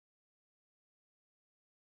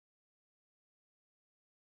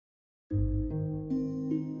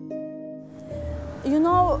You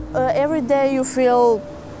know, every day you feel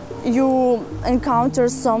you encounter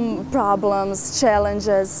some problems,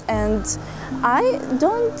 challenges, and I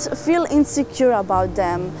don't feel insecure about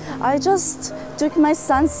them. I just took my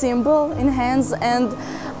sun symbol in hands and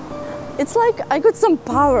it's like I got some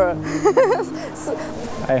power.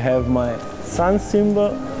 I have my sun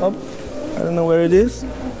symbol up. I don't know where it is.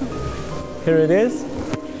 Here it is.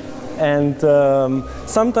 And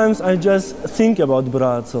sometimes I just think about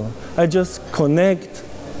Braco. I just connect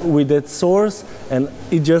with that source, and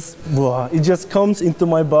it just comes into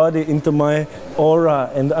my body, into my aura,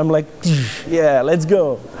 and I'm like, yeah, let's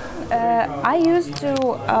go. I used to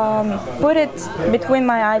put it between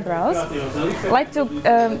my eyebrows,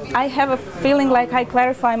 I have a feeling like I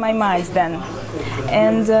clarify my mind then,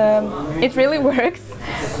 and it really works.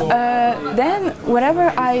 Then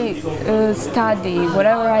whatever I study,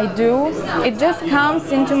 whatever I do, it just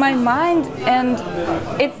comes into my mind and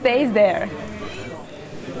it stays there.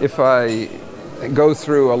 If I go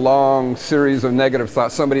through a long series of negative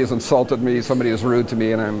thoughts, somebody has insulted me, somebody is rude to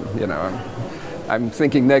me, and I'm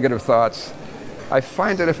thinking negative thoughts, I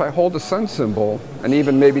find that if I hold the sun symbol and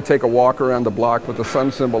even maybe take a walk around the block with the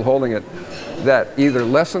sun symbol holding it, that either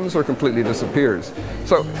lessens or completely disappears.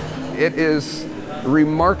 So it is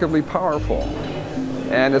remarkably powerful,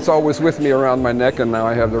 and it's always with me around my neck, and now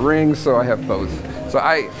I have the rings, so I have both. So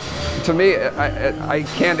to me, I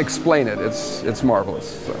can't explain it. It's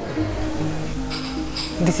marvelous. So.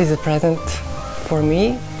 This is a present for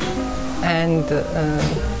me, and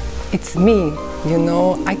it's me. You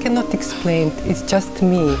know, I cannot explain it. It's just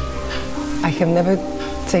me. I have never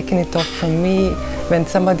taken it off from me. When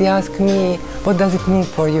somebody asks me, "What does it mean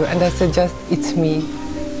for you?" and I say, "Just it's me."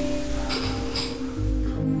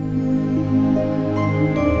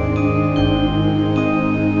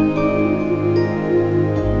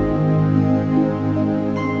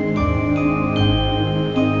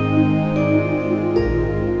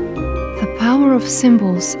 The power of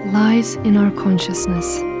symbols lies in our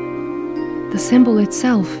consciousness. The symbol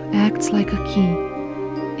itself acts like a key.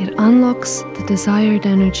 It unlocks the desired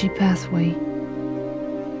energy pathway.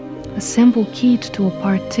 A symbol keyed to a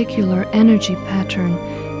particular energy pattern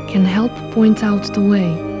can help point out the way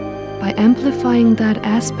by amplifying that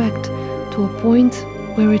aspect to a point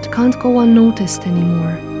where it can't go unnoticed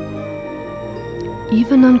anymore.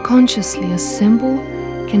 Even unconsciously, a symbol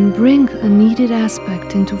can bring a needed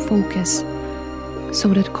aspect into focus, so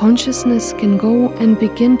that consciousness can go and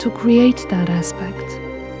begin to create that aspect.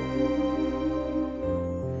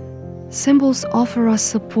 Symbols offer us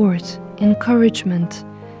support, encouragement.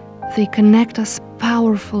 They connect us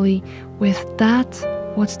powerfully with that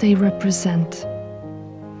what they represent.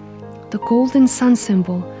 The golden sun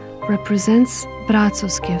symbol represents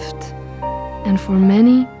Braco's gift, and for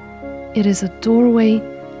many, it is a doorway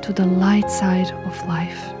to the light side of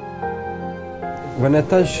life. When I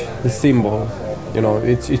touch the symbol, you know,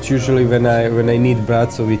 it's usually when I need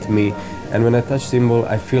Braco with me, and when I touch symbol,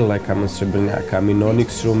 I feel like I'm a Srebrnjak. I'm in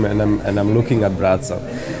Onyx room and I'm looking at Braco.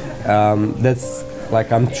 That's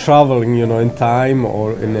like I'm traveling, you know, in time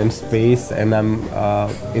or in space, and I'm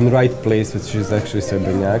in the right place, which is actually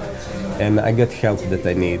Srebrnjak, and I get help that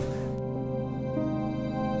I need.